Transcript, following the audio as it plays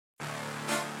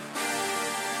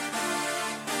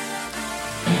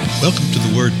Welcome to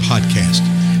the Word Podcast.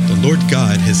 The Lord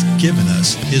God has given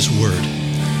us His Word.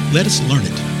 Let us learn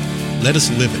it. Let us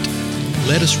live it.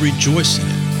 Let us rejoice in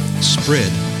it.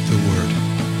 Spread the Word.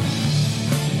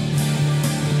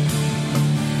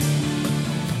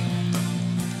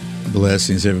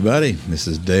 Blessings, everybody. This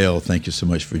is Dale. Thank you so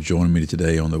much for joining me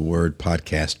today on the Word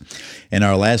Podcast. In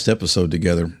our last episode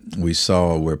together, we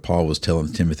saw where Paul was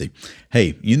telling Timothy,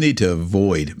 hey, you need to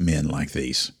avoid men like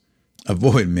these.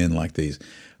 Avoid men like these.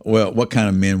 Well, what kind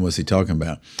of men was he talking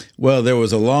about? Well, there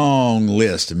was a long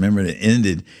list. Remember, it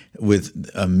ended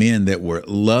with men that were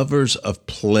lovers of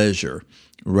pleasure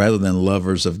rather than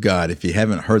lovers of God. If you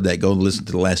haven't heard that, go listen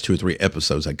to the last 2 or 3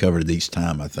 episodes. I covered it each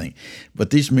time, I think.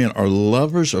 But these men are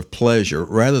lovers of pleasure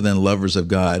rather than lovers of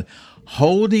God,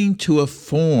 holding to a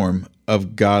form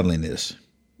of godliness.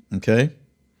 Okay?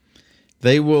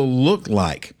 They will look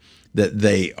like that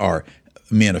they are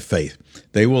men of faith.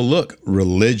 They will look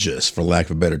religious, for lack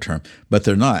of a better term, but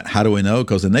they're not. How do we know?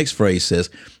 Because the next phrase says,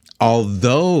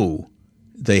 although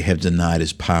they have denied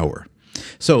His power.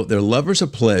 So they're lovers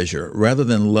of pleasure rather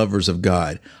than lovers of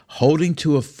God, holding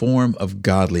to a form of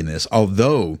godliness,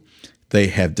 although they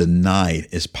have denied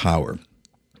His power.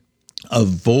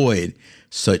 Avoid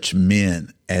such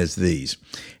men as these.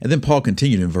 And then Paul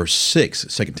continued in verse 6,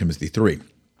 2 Timothy 3.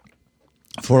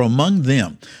 For among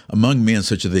men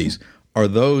such as these, are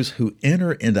those who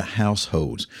enter into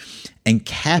households and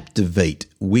captivate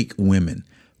weak women,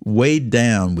 weighed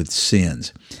down with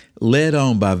sins, led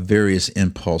on by various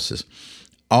impulses,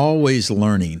 always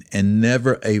learning and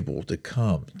never able to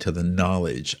come to the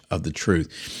knowledge of the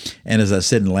truth. And as I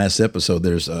said in the last episode,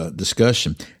 there's a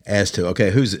discussion as to,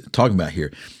 okay, who's it talking about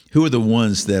here? Who are the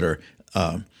ones that are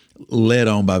led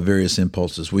on by various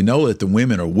impulses? We know that the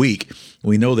women are weak.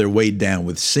 We know they're weighed down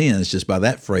with sins just by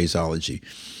that phraseology.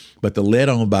 But the led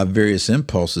on by various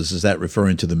impulses, is that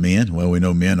referring to the men? Well, we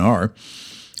know men are.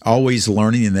 Always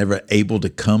learning and never able to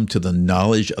come to the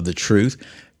knowledge of the truth.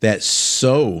 That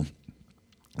so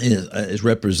is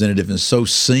representative and so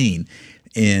seen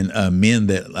in men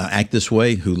that act this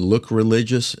way, who look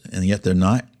religious, and yet they're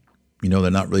not. You know,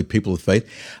 they're not really people of faith.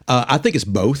 I think it's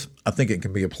both. I think it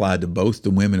can be applied to both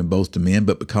the women and both the men,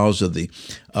 but because of the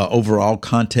overall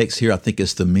context here, I think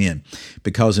it's the men.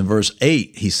 Because in verse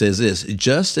 8, he says this,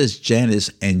 just as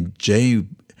Jannes and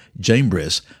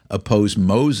Jambres opposed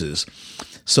Moses,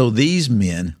 so these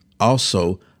men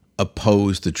also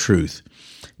oppose the truth.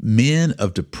 Men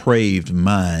of depraved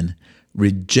mind,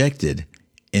 rejected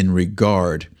in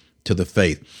regard to the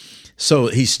faith. So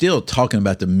he's still talking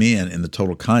about the men in the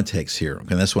total context here.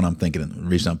 Okay, that's what I'm thinking. The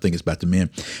reason I'm thinking is about the men.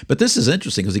 But this is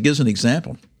interesting because he gives an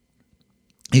example.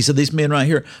 He said these men right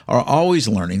here are always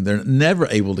learning. They're never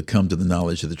able to come to the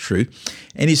knowledge of the truth.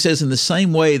 And he says in the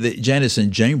same way that Jannes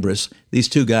and Jambres, these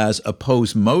two guys,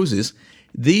 opposed Moses,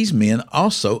 these men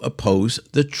also oppose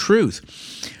the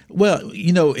truth. Well,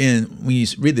 you know, when you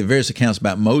read the various accounts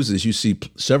about Moses, you see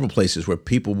several places where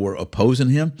people were opposing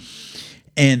him.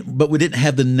 But we didn't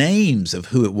have the names of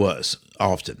who it was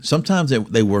often. Sometimes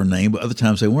they were named, but other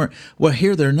times they weren't. Well,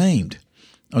 here they're named.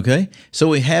 Okay? So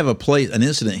we have an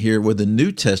incident here where the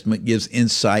New Testament gives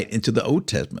insight into the Old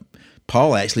Testament.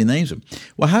 Paul actually names them.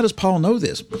 Well, how does Paul know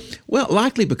this? Well,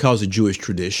 likely because of Jewish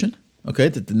tradition, okay,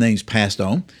 that the names passed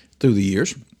on through the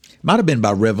years. Might have been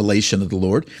by revelation of the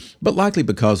Lord, but likely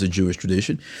because of Jewish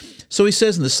tradition. So he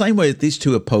says in the same way that these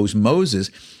two opposed Moses,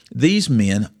 these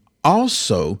men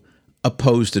also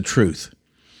oppose the truth.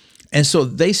 And so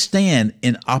they stand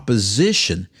in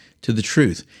opposition to the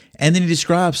truth. And then he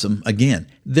describes them again.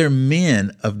 They're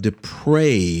men of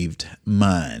depraved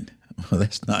mind. Well,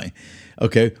 that's nice.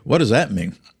 Okay, what does that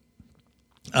mean?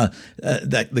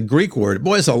 The Greek word,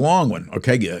 boy, it's a long one.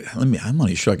 Okay, I'm not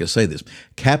even sure I can say this.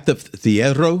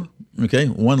 Kaptheiro, okay,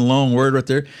 one long word right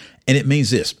there. And it means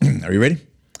this. Are you ready?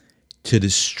 To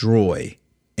destroy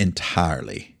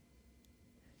entirely.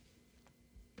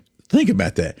 Think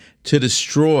about that. To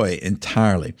destroy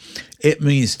entirely. It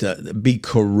means to be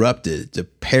corrupted, to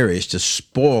perish, to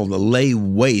spoil, to lay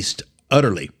waste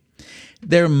utterly.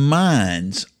 Their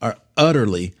minds are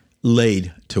utterly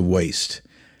laid to waste.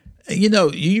 You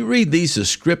know, you read these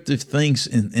descriptive things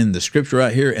in the scripture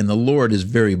right here, and the Lord is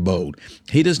very bold.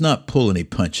 He does not pull any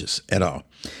punches at all.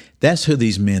 That's who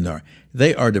these men are.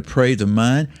 They are depraved of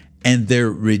mind, and they're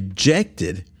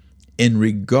rejected in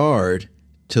regard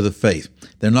to the faith.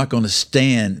 They're not going to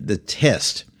stand the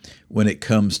test when it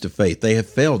comes to faith. They have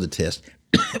failed the test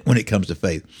when it comes to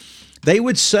faith. They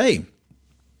would say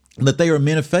that they are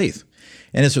men of faith.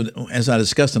 And as I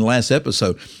discussed in the last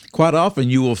episode, quite often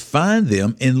you will find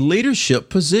them in leadership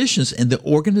positions in the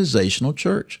organizational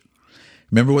church.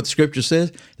 Remember what the scripture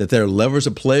says? That they're lovers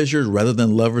of pleasure rather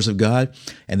than lovers of God,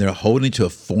 and they're holding to a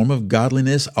form of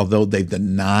godliness, although they've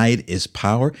denied its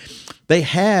power. They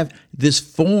have this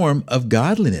form of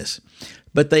godliness,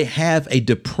 but they have a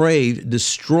depraved,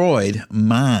 destroyed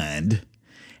mind,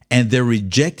 and they're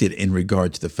rejected in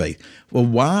regard to the faith. Well,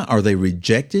 why are they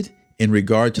rejected in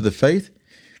regard to the faith?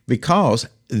 Because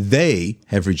they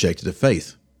have rejected the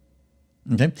faith.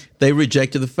 Okay, they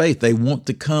rejected the faith. They want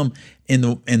to come in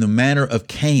the manner of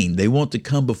Cain. They want to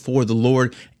come before the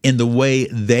Lord in the way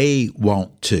they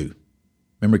want to.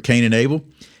 Remember Cain and Abel?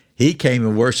 He came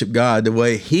and worshiped God the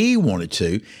way he wanted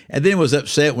to, and then was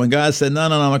upset when God said, no, I'm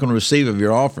not going to receive of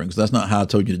your offerings. That's not how I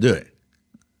told you to do it.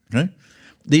 Okay?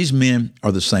 These men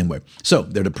are the same way. So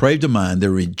they're depraved of mind. They're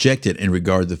rejected in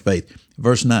regard to the faith.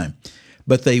 Verse 9,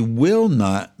 but they will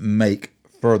not make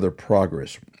further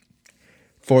progress,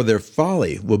 for their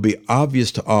folly will be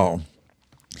obvious to all,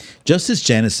 just as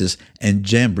Jannes's and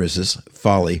Jambres'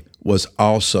 folly was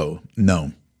also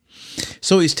known.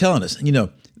 So he's telling us,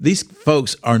 these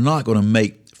folks are not going to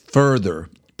make further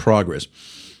progress.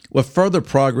 Well, further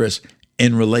progress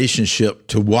in relationship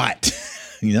to what?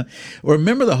 Well,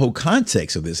 remember the whole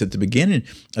context of this. At the beginning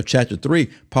of chapter 3,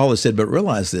 Paul has said, but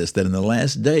realize this, that in the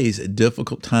last days,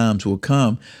 difficult times will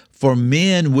come, for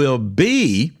men will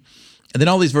be, and then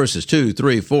all these verses, 2,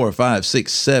 3, 4, 5,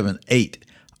 6, 7, 8,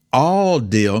 all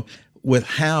deal with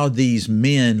how these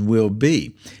men will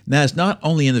be. Now, it's not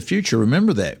only in the future.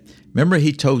 Remember that. Remember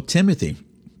he told Timothy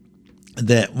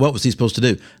that what was he supposed to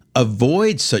do?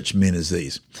 Avoid such men as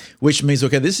these, which means,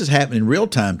 okay, this is happening in real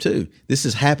time too. This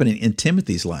is happening in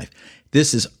Timothy's life.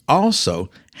 This is also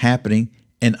happening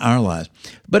in our lives.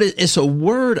 But it's a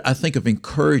word, I think, of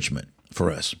encouragement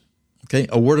for us. Okay,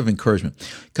 a word of encouragement,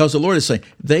 because the Lord is saying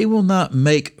they will not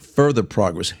make further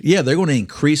progress. Yeah, they're going to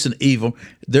increase in evil.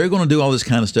 They're going to do all this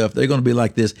kind of stuff. They're going to be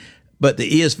like this. But the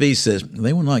ESV says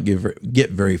they will not get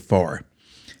very far,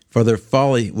 for their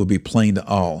folly will be plain to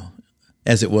all,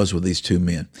 as it was with these two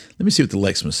men. Let me see what the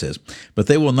Lexman says. But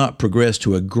they will not progress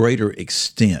to a greater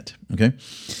extent. Okay,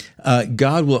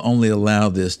 God will only allow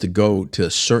this to go to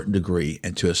a certain degree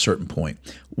and to a certain point,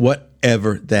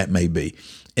 whatever that may be.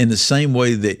 In the same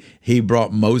way that he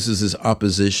brought Moses'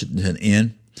 opposition to an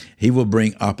end, he will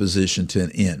bring opposition to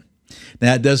an end.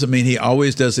 Now, it doesn't mean he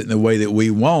always does it in the way that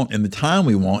we want, in the time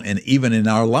we want, and even in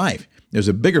our life. There's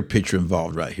a bigger picture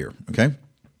involved right here, okay?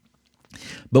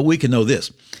 But we can know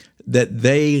this, that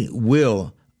they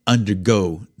will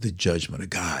undergo the judgment of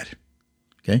God,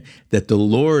 okay? That the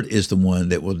Lord is the one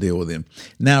that will deal with them.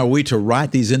 Now, are we to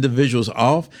write these individuals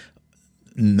off?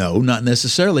 No, not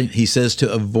necessarily. He says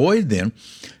to avoid them.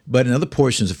 But in other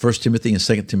portions of 1 Timothy and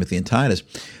 2 Timothy and Titus,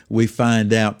 we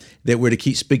find out that we're to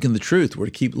keep speaking the truth. We're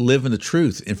to keep living the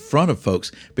truth in front of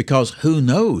folks, because who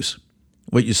knows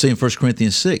what you see in 1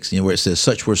 Corinthians 6, where it says,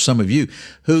 such were some of you.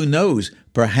 Who knows?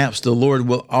 Perhaps the Lord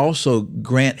will also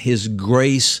grant his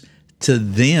grace to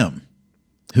them.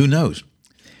 Who knows?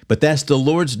 But that's the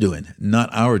Lord's doing, not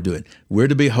our doing. We're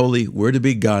to be holy. We're to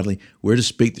be godly. We're to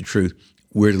speak the truth.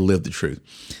 We're to live the truth.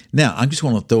 Now, I just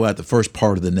want to throw out the first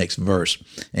part of the next verse,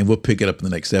 and we'll pick it up in the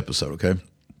next episode, okay?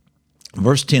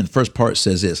 Verse 10, the first part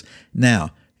says this,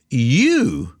 now,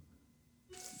 you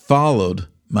followed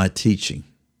my teaching.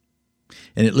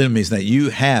 And it literally means that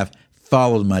you have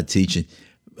followed my teaching.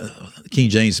 King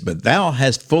James, but thou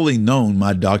hast fully known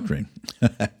my doctrine.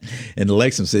 And the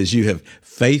Lexham says, you have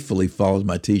faithfully followed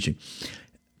my teaching.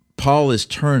 Paul is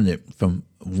turning it from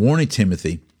warning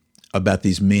Timothy about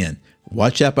these men.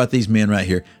 Watch out about these men right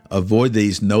here. Avoid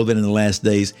these. Know that in the last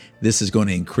days, this is going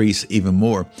to increase even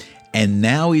more. And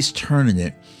now he's turning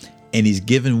it, and he's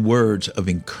giving words of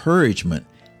encouragement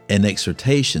and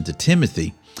exhortation to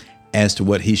Timothy as to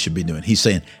what he should be doing. He's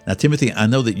saying, now, Timothy, I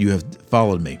know that you have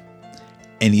followed me.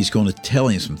 And he's going to tell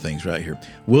him some things right here.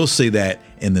 We'll see that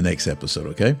in the next episode,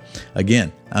 okay?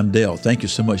 Again, I'm Dale. Thank you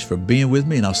so much for being with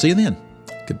me, and I'll see you then.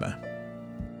 Goodbye.